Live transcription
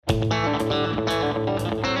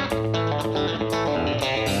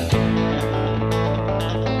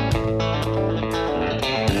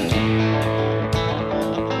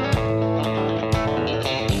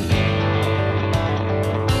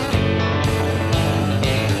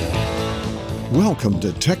Welcome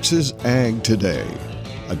to Texas Ag Today,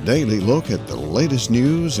 a daily look at the latest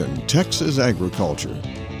news in Texas agriculture.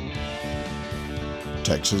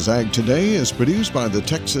 Texas Ag Today is produced by the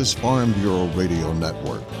Texas Farm Bureau Radio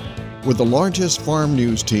Network, with the largest farm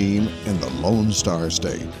news team in the Lone Star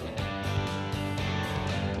State.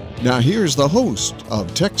 Now here's the host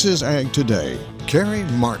of Texas Ag Today, Carrie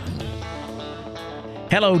Martin.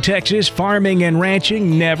 Hello, Texas. Farming and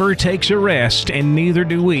ranching never takes a rest, and neither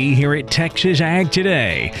do we here at Texas Ag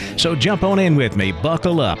Today. So jump on in with me,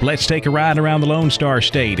 buckle up. Let's take a ride around the Lone Star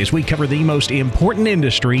State as we cover the most important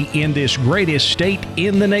industry in this greatest state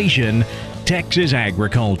in the nation, Texas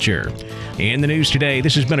agriculture. In the news today,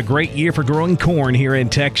 this has been a great year for growing corn here in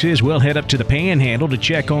Texas. We'll head up to the Panhandle to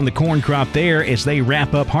check on the corn crop there as they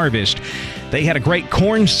wrap up harvest. They had a great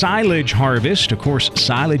corn silage harvest. Of course,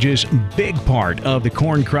 silage is a big part of the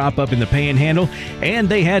corn crop up in the Panhandle, and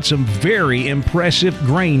they had some very impressive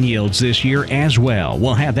grain yields this year as well.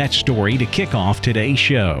 We'll have that story to kick off today's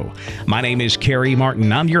show. My name is Carrie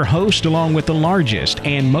Martin. I'm your host, along with the largest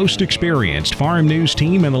and most experienced farm news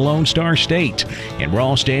team in the Lone Star State, and we're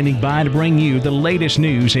all standing by to bring you the latest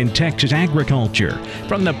news in Texas agriculture,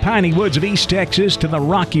 from the piney woods of East Texas to the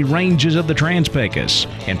rocky ranges of the Trans-Pecos,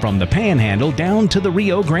 and from the Panhandle down to the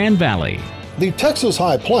Rio Grande Valley. The Texas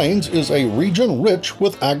High Plains is a region rich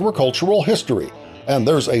with agricultural history, and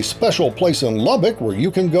there's a special place in Lubbock where you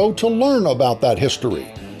can go to learn about that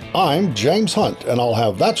history. I'm James Hunt, and I'll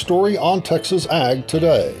have that story on Texas Ag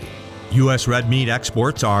Today. U.S. red meat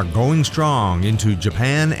exports are going strong into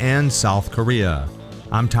Japan and South Korea.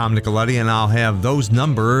 I'm Tom Nicoletti, and I'll have those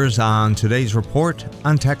numbers on today's report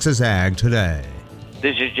on Texas Ag Today.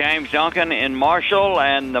 This is James Duncan in Marshall,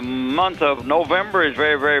 and the month of November is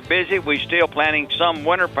very, very busy. We're still planting some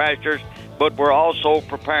winter pastures, but we're also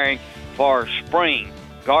preparing for spring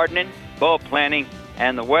gardening, bulb planting,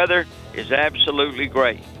 and the weather is absolutely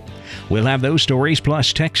great. We'll have those stories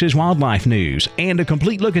plus Texas wildlife news and a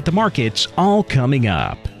complete look at the markets all coming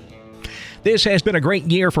up. This has been a great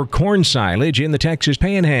year for corn silage in the Texas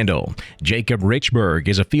Panhandle. Jacob Richburg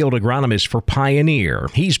is a field agronomist for Pioneer.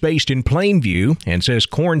 He's based in Plainview and says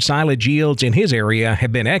corn silage yields in his area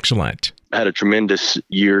have been excellent. Had a tremendous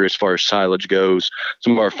year as far as silage goes.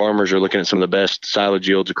 Some of our farmers are looking at some of the best silage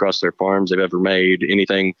yields across their farms they've ever made.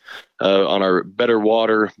 Anything on our better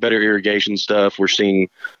water, better irrigation stuff, we're seeing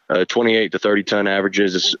 28 to 30 ton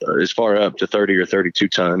averages as far up to 30 or 32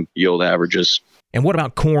 ton yield averages. And what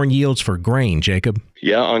about corn yields for grain, Jacob?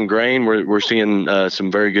 Yeah, on grain, we're seeing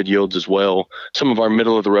some very good yields as well. Some of our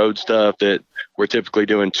middle-of-the-road stuff that we're typically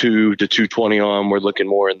doing 2 to 220 on, we're looking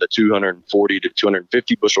more in the 240 to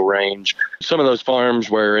 250 bushel range. Some of those farms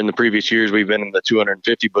where in the previous years we've been in the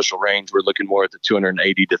 250 bushel range, we're looking more at the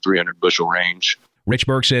 280 to 300 bushel range.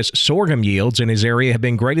 Richburg says sorghum yields in his area have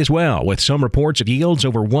been great as well, with some reports of yields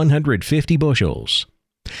over 150 bushels.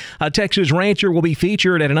 A Texas rancher will be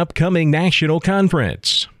featured at an upcoming national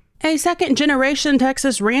conference. A second-generation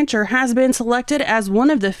Texas rancher has been selected as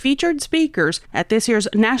one of the featured speakers at this year's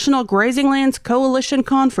National Grazing Lands Coalition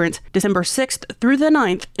Conference, December 6th through the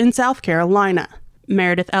 9th in South Carolina.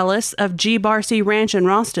 Meredith Ellis of G. Barcy Ranch in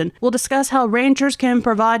Ralston will discuss how ranchers can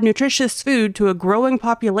provide nutritious food to a growing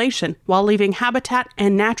population while leaving habitat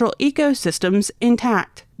and natural ecosystems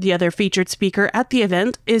intact. The other featured speaker at the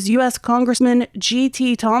event is U.S. Congressman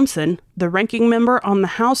G.T. Thompson, the ranking member on the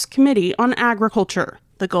House Committee on Agriculture.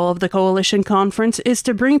 The goal of the coalition conference is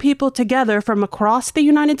to bring people together from across the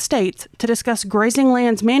United States to discuss grazing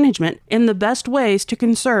lands management and the best ways to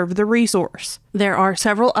conserve the resource. There are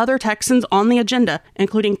several other Texans on the agenda,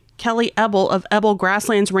 including Kelly Ebel of Ebel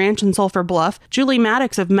Grasslands Ranch in Sulphur Bluff, Julie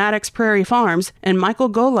Maddox of Maddox Prairie Farms, and Michael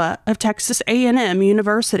Gola of Texas A&M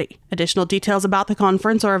University. Additional details about the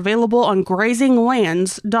conference are available on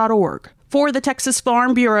grazinglands.org. For the Texas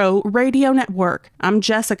Farm Bureau Radio Network, I'm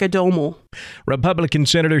Jessica Domel. Republican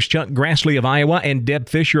Senators Chuck Grassley of Iowa and Deb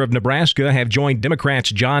Fischer of Nebraska have joined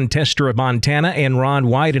Democrats John Tester of Montana and Ron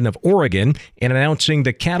Wyden of Oregon in announcing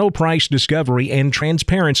the Cattle Price Discovery and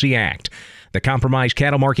Transparency Act. The Compromise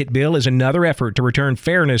Cattle Market Bill is another effort to return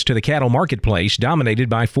fairness to the cattle marketplace dominated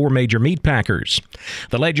by 4 major meat packers.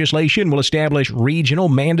 The legislation will establish regional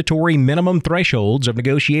mandatory minimum thresholds of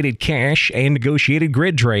negotiated cash and negotiated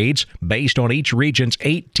grid trades based on each region's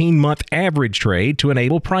 18-month average trade to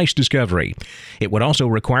enable price discovery. It would also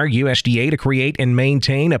require USDA to create and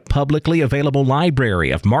maintain a publicly available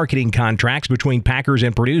library of marketing contracts between packers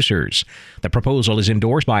and producers. The proposal is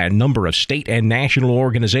endorsed by a number of state and national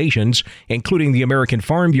organizations, including the American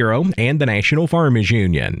Farm Bureau and the National Farmers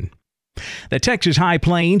Union. The Texas High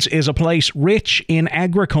Plains is a place rich in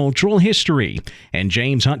agricultural history, and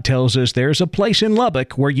James Hunt tells us there's a place in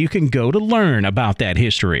Lubbock where you can go to learn about that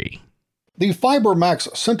history. The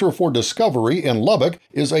FiberMax Center for Discovery in Lubbock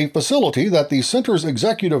is a facility that the center's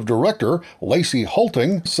executive director, Lacey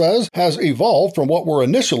Hulting, says has evolved from what were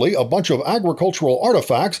initially a bunch of agricultural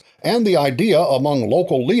artifacts and the idea among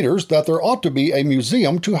local leaders that there ought to be a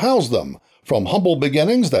museum to house them. From humble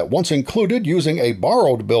beginnings that once included using a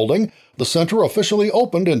borrowed building, the center officially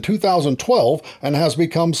opened in 2012 and has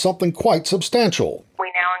become something quite substantial. We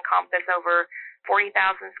now encompass over 40,000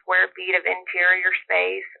 square feet of interior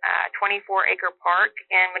space, 24-acre park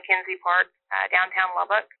in McKenzie Park, downtown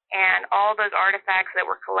Lubbock, and all those artifacts that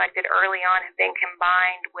were collected early on have been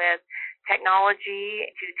combined with technology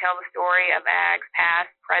to tell the story of ag's past,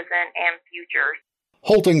 present, and future.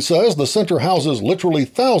 Hulting says the center houses literally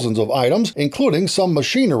thousands of items, including some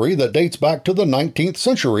machinery that dates back to the 19th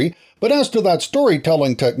century. But as to that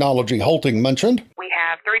storytelling technology Hulting mentioned, we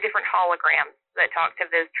have 3 different holograms that talk to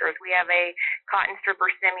visitors. We have a cotton stripper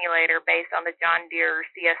simulator based on the John Deere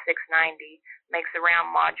CS690, makes the round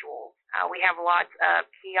modules. We have lots of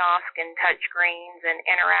kiosk and touch screens and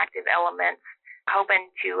interactive elements, hoping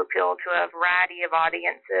to appeal to a variety of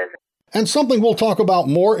audiences. And something we'll talk about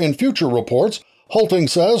more in future reports. Hulting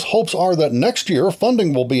says hopes are that next year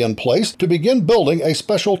funding will be in place to begin building a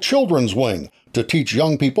special children's wing to teach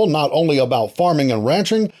young people not only about farming and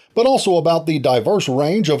ranching, but also about the diverse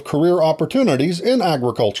range of career opportunities in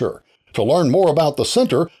agriculture. To learn more about the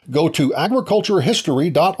center, go to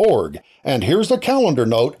agriculturehistory.org. And here's the calendar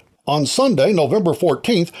note. On Sunday, November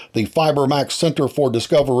 14th, the FiberMax Center for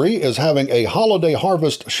Discovery is having a holiday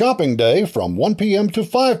harvest shopping day from 1 p.m. to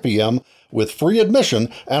 5 p.m. with free admission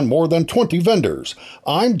and more than 20 vendors.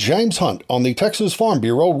 I'm James Hunt on the Texas Farm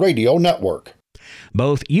Bureau Radio Network.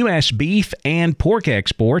 Both U.S. beef and pork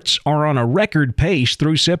exports are on a record pace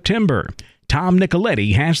through September. Tom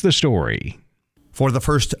Nicoletti has the story. For the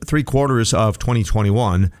first 3 quarters of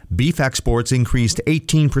 2021, beef exports increased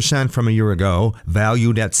 18% from a year ago,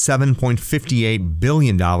 valued at $7.58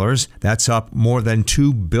 billion. That's up more than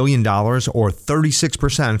 $2 billion, or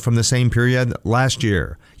 36% from the same period last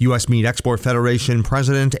year. U.S. Meat Export Federation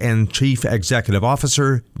President and Chief Executive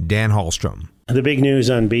Officer Dan Hallstrom. The big news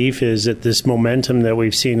on beef is that this momentum that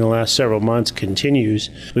we've seen in the last several months continues.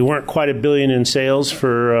 We weren't quite $1 billion in sales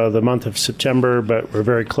for the month of September, but we're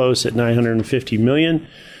very close at $950 million.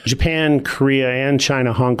 Japan, Korea, and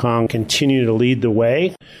China, Hong Kong continue to lead the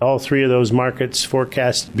way. All 3 of those markets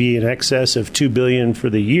forecast to be in excess of $2 billion for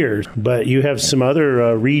the year. But you have some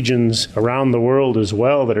other regions around the world as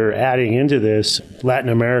well that are adding into this, Latin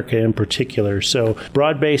America in particular. So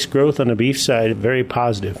broad-based growth on the beef side, very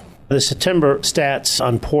positive. The September stats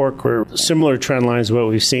on pork were similar trend lines to what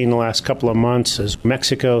we've seen in the last couple of months as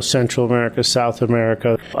Mexico, Central America, South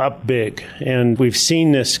America up big. And we've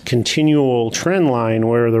seen this continual trend line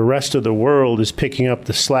where the rest of the world is picking up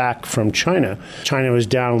the slack from China. China was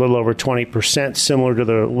down a little over 20%, similar to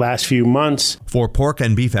the last few months. For pork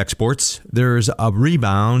and beef exports, there's a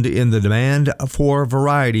rebound in the demand for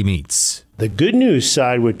variety meats. The good news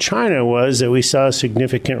side with China was that we saw a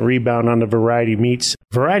significant rebound on the variety meats.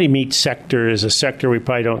 Variety meat sector is a sector we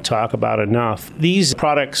probably don't talk about enough. These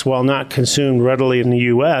products, while not consumed readily in the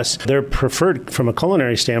U.S., they're preferred from a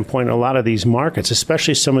culinary standpoint in a lot of these markets,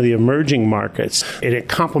 especially some of the emerging markets. And it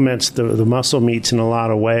complements the muscle meats in a lot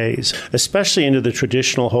of ways, especially into the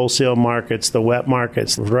traditional wholesale markets, the wet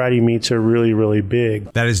markets. Variety meats are really, really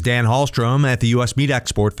big. That is Dan Hallstrom at the U.S. Meat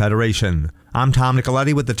Export Federation. I'm Tom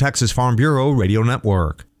Nicoletti with the Texas Farm Bureau Radio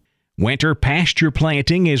Network. Winter pasture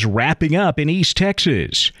planting is wrapping up in East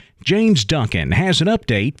Texas. James Duncan has an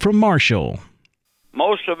update from Marshall.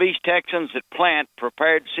 Most of East Texans that plant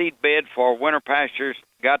prepared seed bed for winter pastures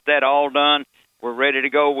got that all done. We're ready to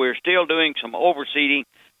go. We're still doing some overseeding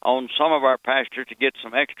on some of our pastures to get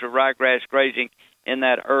some extra ryegrass grazing in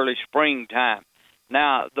that early spring time.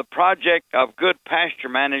 Now, the project of good pasture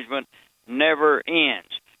management never ends.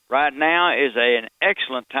 Right now is an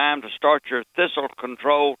excellent time to start your thistle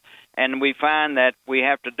control, and we find that we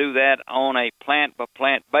have to do that on a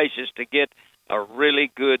plant-by-plant basis to get a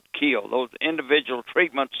really good kill. Those individual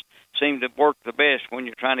treatments seem to work the best when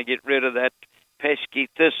you're trying to get rid of that pesky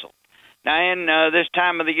thistle. Now, in this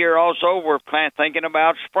time of the year also, we're thinking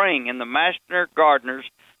about spring, and the Master Gardeners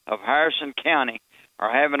of Harrison County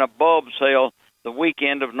are having a bulb sale the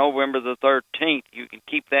weekend of November the 13th. You can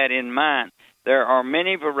keep that in mind. There are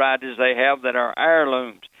many varieties they have that are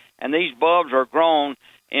heirlooms, and these bulbs are grown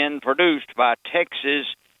and produced by Texas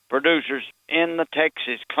producers in the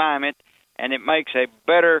Texas climate, and it makes a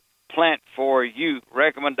better plant for you.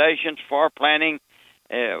 Recommendations for planting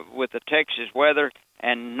with the Texas weather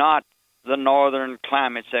and not the northern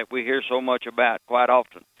climates that we hear so much about quite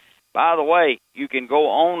often. By the way, you can go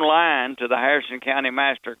online to the Harrison County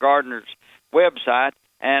Master Gardeners website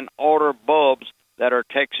and order bulbs that are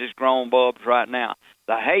Texas-grown bulbs right now.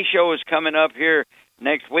 The hay show is coming up here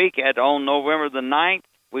next week on November the 9th.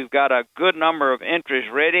 We've got a good number of entries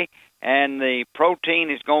ready, and the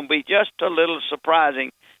protein is going to be just a little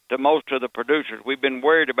surprising to most of the producers. We've been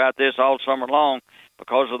worried about this all summer long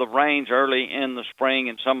because of the rains early in the spring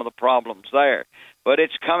and some of the problems there. But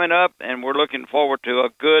it's coming up, and we're looking forward to a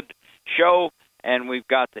good show, and we've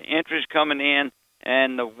got the entries coming in,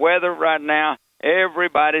 and the weather right now,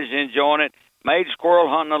 everybody's enjoying it. Made squirrel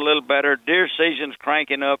hunting a little better. Deer season's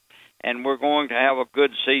cranking up, and we're going to have a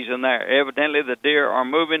good season there. Evidently, the deer are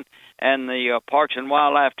moving, and the Parks and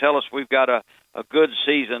Wildlife tell us we've got a good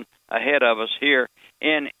season ahead of us here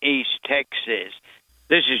in East Texas.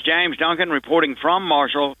 This is James Duncan reporting from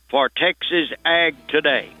Marshall for Texas Ag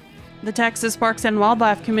Today. The Texas Parks and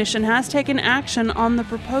Wildlife Commission has taken action on the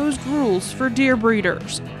proposed rules for deer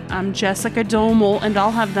breeders. I'm Jessica Domel, and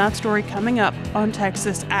I'll have that story coming up on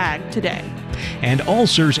Texas Ag Today. And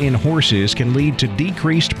ulcers in horses can lead to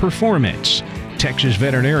decreased performance. Texas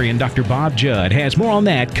veterinarian Dr. Bob Judd has more on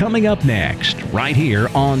that coming up next, right here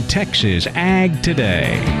on Texas Ag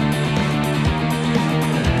Today.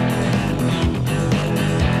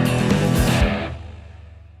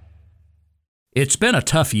 It's been a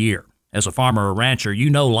tough year. As a farmer or rancher, you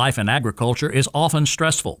know life in agriculture is often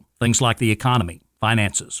stressful. Things like the economy,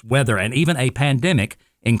 finances, weather, and even a pandemic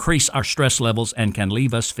increase our stress levels and can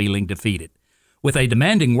leave us feeling defeated. With a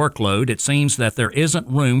demanding workload, it seems that there isn't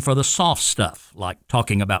room for the soft stuff, like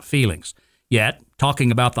talking about feelings. Yet,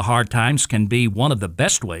 talking about the hard times can be one of the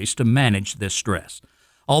best ways to manage this stress.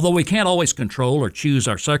 Although we can't always control or choose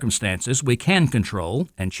our circumstances, we can control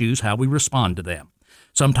and choose how we respond to them.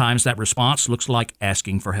 Sometimes that response looks like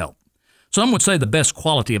asking for help. Some would say the best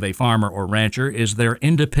quality of a farmer or rancher is their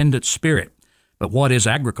independent spirit. But what is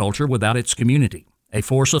agriculture without its community? A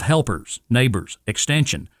force of helpers, neighbors,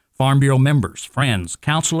 extension, Farm Bureau members, friends,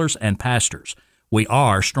 counselors, and pastors. We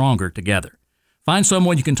are stronger together. Find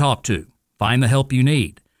someone you can talk to. Find the help you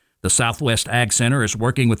need. The Southwest Ag Center is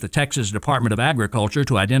working with the Texas Department of Agriculture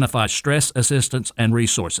to identify stress assistance and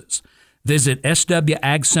resources. Visit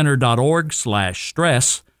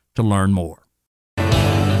swagcenter.org/stress to learn more.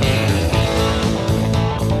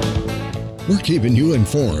 We're keeping you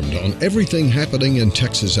informed on everything happening in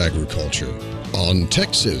Texas agriculture on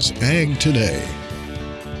Texas Ag Today.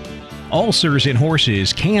 Ulcers in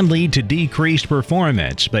horses can lead to decreased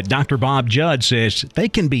performance, but Dr. Bob Judd says they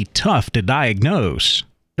can be tough to diagnose.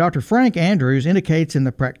 Dr. Frank Andrews indicates in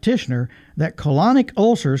The Practitioner that colonic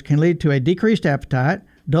ulcers can lead to a decreased appetite,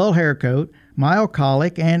 dull hair coat, mild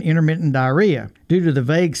colic, and intermittent diarrhea. Due to the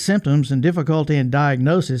vague symptoms and difficulty in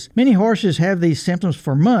diagnosis, many horses have these symptoms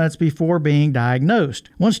for months before being diagnosed.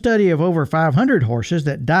 One study of over 500 horses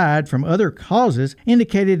that died from other causes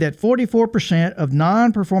indicated that 44% of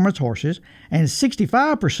non-performance horses and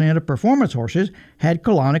 65% of performance horses had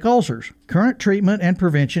colonic ulcers. Current treatment and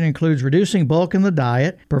prevention includes reducing bulk in the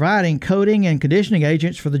diet, providing coating and conditioning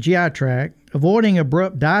agents for the GI tract, avoiding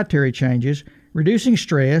abrupt dietary changes, reducing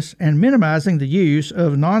stress, and minimizing the use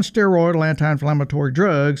of non-steroidal anti-inflammatory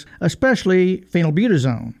drugs, especially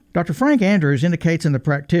phenylbutazone. Dr. Frank Andrews indicates in The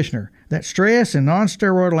Practitioner that stress and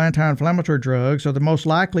non-steroidal anti-inflammatory drugs are the most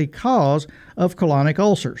likely cause of colonic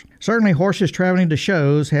ulcers. Certainly, horses traveling to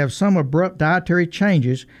shows have some abrupt dietary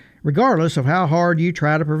changes, regardless of how hard you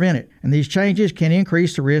try to prevent it, and these changes can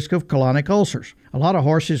increase the risk of colonic ulcers. A lot of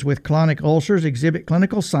horses with colonic ulcers exhibit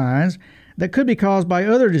clinical signs that could be caused by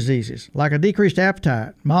other diseases, like a decreased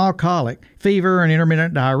appetite, mild colic, fever, and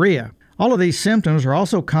intermittent diarrhea. All of these symptoms are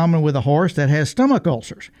also common with a horse that has stomach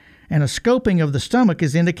ulcers, and a scoping of the stomach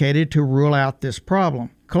is indicated to rule out this problem.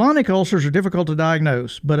 Colonic ulcers are difficult to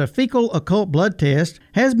diagnose, but a fecal occult blood test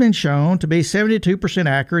has been shown to be 72%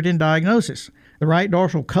 accurate in diagnosis. The right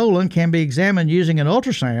dorsal colon can be examined using an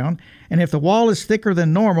ultrasound, and if the wall is thicker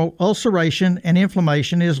than normal, ulceration and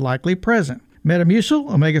inflammation is likely present.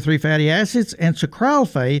 Metamucil, omega-3 fatty acids, and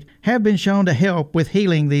sucralfate have been shown to help with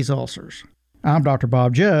healing these ulcers. I'm Dr.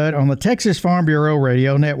 Bob Judd on the Texas Farm Bureau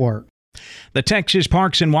Radio Network. The Texas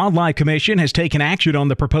Parks and Wildlife Commission has taken action on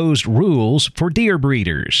the proposed rules for deer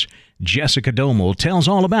breeders. Jessica Domel tells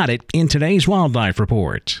all about it in today's Wildlife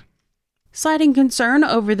Report. Citing concern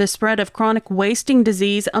over the spread of chronic wasting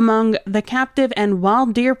disease among the captive and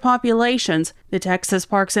wild deer populations, the Texas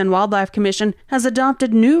Parks and Wildlife Commission has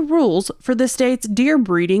adopted new rules for the state's deer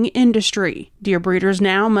breeding industry. Deer breeders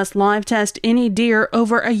now must live test any deer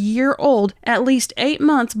over a year old at least 8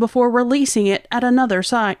 months before releasing it at another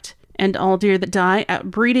site. And all deer that die at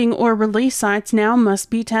breeding or release sites now must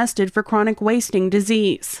be tested for chronic wasting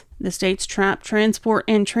disease. The state's Trap, Transport,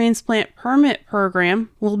 and Transplant Permit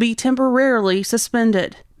Program will be temporarily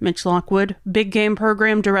suspended. Mitch Lockwood, Big Game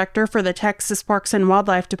Program Director for the Texas Parks and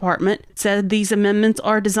Wildlife Department, said these amendments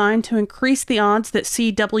are designed to increase the odds that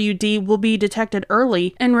CWD will be detected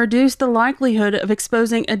early and reduce the likelihood of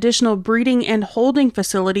exposing additional breeding and holding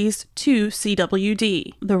facilities to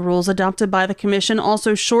CWD. The rules adopted by the Commission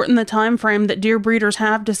also shorten the time frame that deer breeders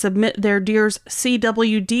have to submit their deer's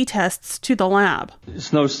CWD tests to the lab.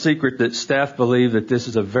 It's no secret that staff believe that this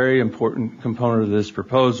is a very important component of this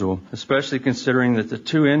proposal, especially considering that the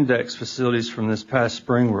two index facilities from this past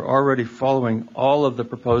spring were already following all of the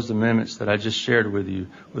proposed amendments that I just shared with you,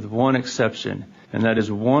 with one exception, and that is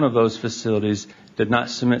one of those facilities did not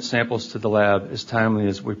submit samples to the lab as timely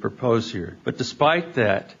as we propose here. But despite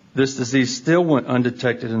that, this disease still went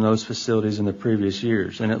undetected in those facilities in the previous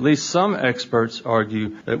years, and at least some experts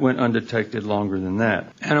argue that it went undetected longer than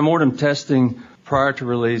that. Antemortem testing prior to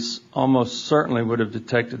release almost certainly would have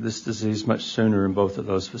detected this disease much sooner in both of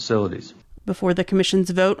those facilities. Before the Commission's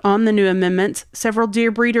vote on the new amendments, several deer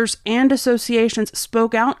breeders and associations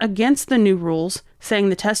spoke out against the new rules, saying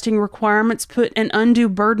the testing requirements put an undue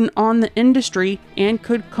burden on the industry and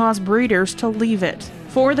could cause breeders to leave it.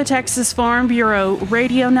 For the Texas Farm Bureau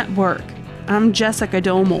Radio Network, I'm Jessica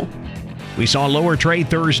Domel. We saw lower trade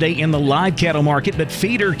Thursday in the live cattle market, but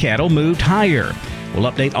feeder cattle moved higher. We'll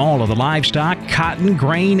update all of the livestock, cotton,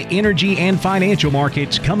 grain, energy, and financial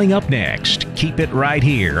markets coming up next. Keep it right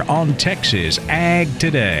here on Texas Ag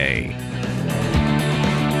Today.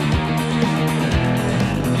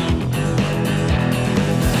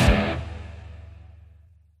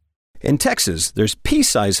 In Texas, there's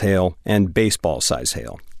pea-size hail and baseball-size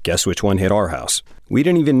hail. Guess which one hit our house? We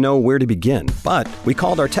didn't even know where to begin, but we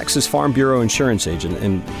called our Texas Farm Bureau insurance agent,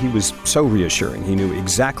 and he was so reassuring. He knew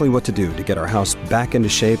exactly what to do to get our house back into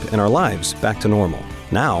shape and our lives back to normal.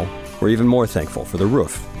 Now, we're even more thankful for the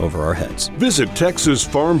roof over our heads. Visit Texas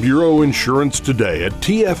Farm Bureau Insurance today at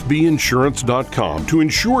tfbinsurance.com to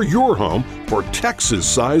insure your home for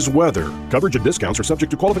Texas-size weather. Coverage and discounts are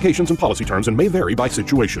subject to qualifications and policy terms and may vary by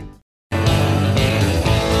situation.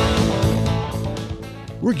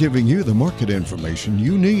 We're giving you the market information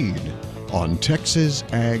you need on Texas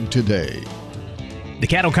Ag Today. The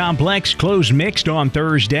cattle complex closed mixed on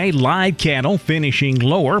Thursday. Live cattle finishing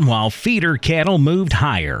lower while feeder cattle moved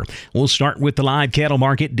higher. We'll start with the live cattle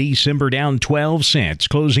market. December down 12 cents,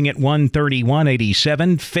 closing at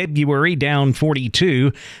 $131.87. February down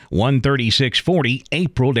 42, $136.40.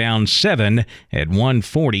 April down 7 at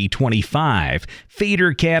 $140.25.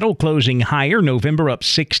 Feeder cattle closing higher. November up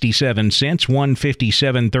 67 cents,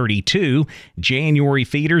 $157.32. January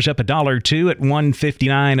feeders up $1.02 at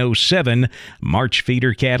 $159.07. March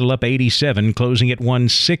feeder cattle up 87, closing at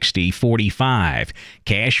 $160.45.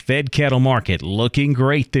 Cash fed cattle market looking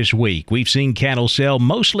great this week. We've seen cattle sell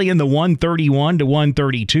mostly in the $131 to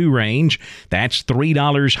 $132 range. That's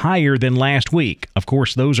 $3 higher than last week. Of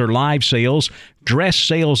course, those are live sales. Dress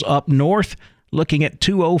sales up north, looking at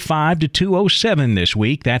 $205 to $207 this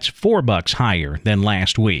week. That's $4 higher than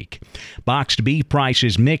last week. Boxed beef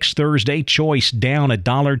prices mixed Thursday. Choice down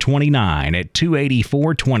 $1.29 at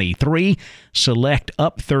 $284.23. Select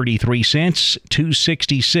up 33 cents,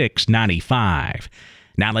 $266.95.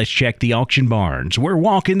 Now let's check the auction barns. We're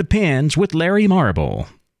walking the pens with Larry Marble.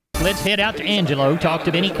 Let's head out to Angelo, talk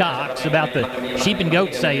to Benny Cox about the sheep and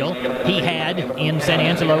goat sale he had in San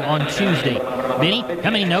Angelo on Tuesday. Benny,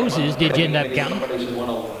 how many noses did you end up counting?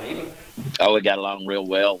 Oh, we got along real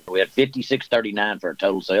well. We had 56.39 for a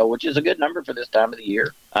total sale, which is a good number for this time of the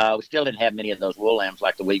year. We still didn't have many of those wool lambs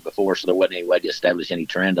like the week before, so there wasn't any way to establish any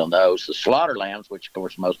trend on those. The slaughter lambs, which of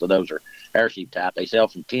course most of those are hair sheep type, they sell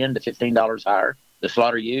from $10 to $15 higher. The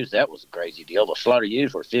slaughter ewes, that was a crazy deal. The slaughter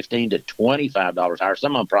ewes were $15 to $25 higher.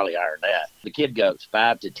 Some of them probably higher than that. The kid goats,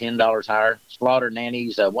 $5 to $10 higher. Slaughter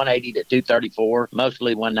nannies, $180 to $234,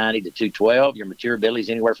 mostly $190 to $212. Your mature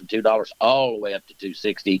billies anywhere from $2 all the way up to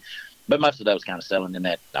 $260. but most of those kind of selling in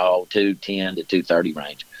that 210 to 230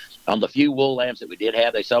 range. On the few wool lambs that we did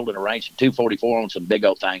have, they sold in a range from 244 on some big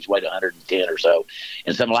old things, weighed 110 or so.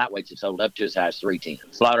 And some lightweights have sold up to as high as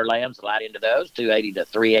 310. Slaughter lambs, light into those, 280 to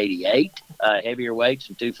 388. Heavier weights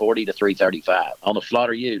from 240 to 335. On the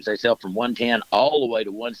slaughter ewes, they sell from 110 all the way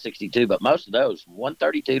to 162, but most of those from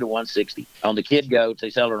 132 to 160. On the kid goats,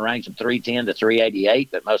 they sell in a range from 310 to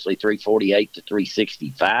 388, but mostly 348 to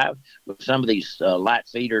 365. With some of these light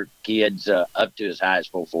feeder kids up to as high as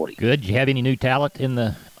 440. Good. Did you have any new talent in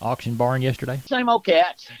the auction barn yesterday? Same old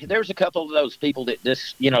cats. There's a couple of those people that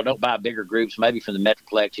just, don't buy bigger groups, maybe from the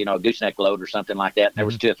Metroplex, a gooseneck load or something like that. There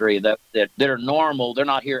was 2 or 3 of those that are normal. They're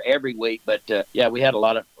not here every week, but we had a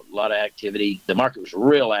lot of activity. The market was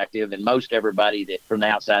real active, and most everybody that from the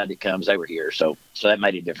outside that comes, they were here. So that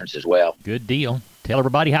made a difference as well. Good deal. Tell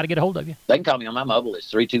everybody how to get a hold of you. They can call me on my mobile.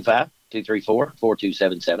 It's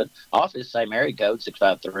 325-234-4277. Office, same area code,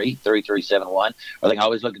 653-3371. Or they can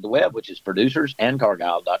always look at the web, which is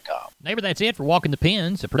producersandcargyle.com. Neighbor, that's it for Walking the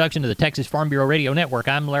Pens, a production of the Texas Farm Bureau Radio Network.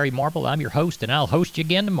 I'm Larry Marble. I'm your host, and I'll host you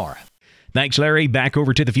again tomorrow. Thanks, Larry. Back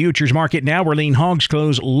over to the futures market now, where lean hogs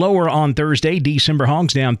close lower on Thursday. December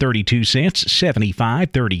hogs down 32 cents,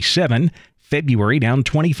 75.37. February down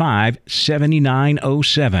 25,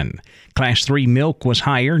 79.07. Class 3 milk was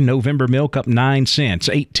higher. November milk up 9 cents,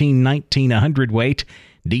 18.19 a hundredweight.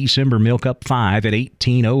 December milk up 5 at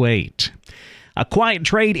 18.08. A quiet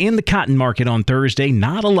trade in the cotton market on Thursday.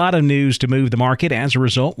 Not a lot of news to move the market. As a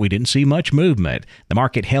result, we didn't see much movement. The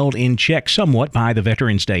market held in check somewhat by the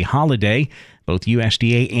Veterans Day holiday. Both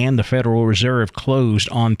USDA and the Federal Reserve closed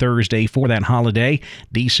on Thursday for that holiday.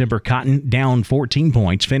 December cotton down 14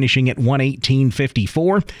 points, finishing at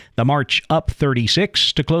 118.54. The March up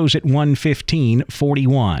 36 to close at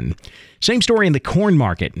 115.41. Same story in the corn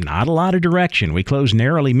market. Not a lot of direction. We closed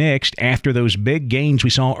narrowly mixed after those big gains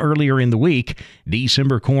we saw earlier in the week.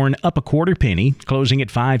 December corn up a quarter penny, closing at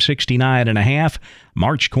 569.5.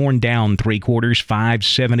 March corn down 3/4,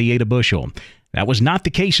 578 a bushel. That was not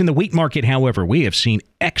the case in the wheat market, however. We have seen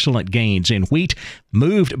excellent gains in wheat,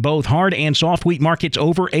 moved both hard and soft wheat markets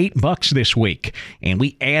over $8 this week. And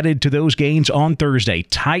we added to those gains on Thursday.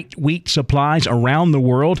 Tight wheat supplies around the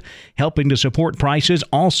world helping to support prices.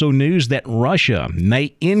 Also news that Russia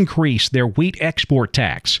may increase their wheat export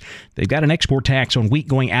tax. They've got an export tax on wheat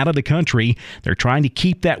going out of the country. They're trying to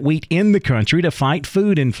keep that wheat in the country to fight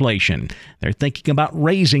food inflation. They're thinking about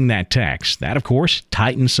raising that tax. That, of course,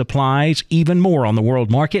 tightens supplies even more on the world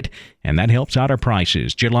market, and that helps out our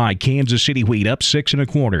prices. July Kansas City wheat up 6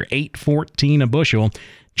 1/4, 8.14 a bushel.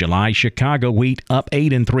 July Chicago wheat up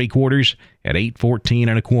 8 3/4 at 8.14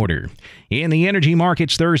 1/4. In the energy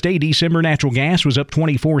markets Thursday, December natural gas was up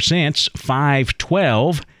 24 cents,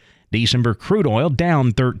 5.12. December crude oil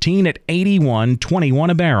down 13 at 81.21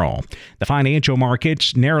 a barrel. The financial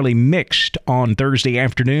markets narrowly mixed on Thursday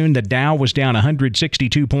afternoon. The Dow was down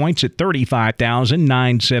 162 points at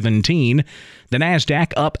 35,917. The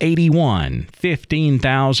Nasdaq up 81,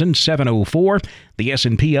 15,704. The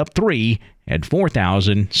S&P up 3 at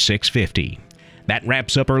 4,650. That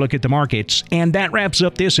wraps up our look at the markets, and that wraps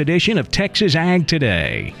up this edition of Texas Ag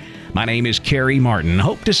Today. My name is Kerry Martin.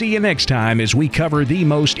 Hope to see you next time as we cover the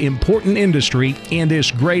most important industry in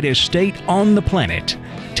this greatest state on the planet,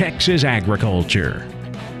 Texas agriculture.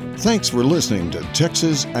 Thanks for listening to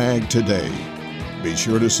Texas Ag Today. Be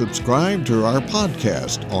sure to subscribe to our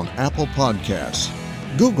podcast on Apple Podcasts,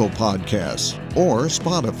 Google Podcasts, or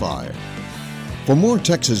Spotify. For more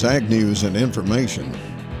Texas Ag news and information,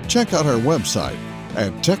 check out our website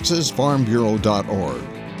at texasfarmbureau.org.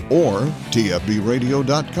 or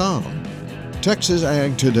tfbradio.com. Texas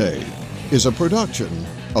Ag Today is a production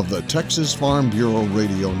of the Texas Farm Bureau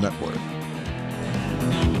Radio Network.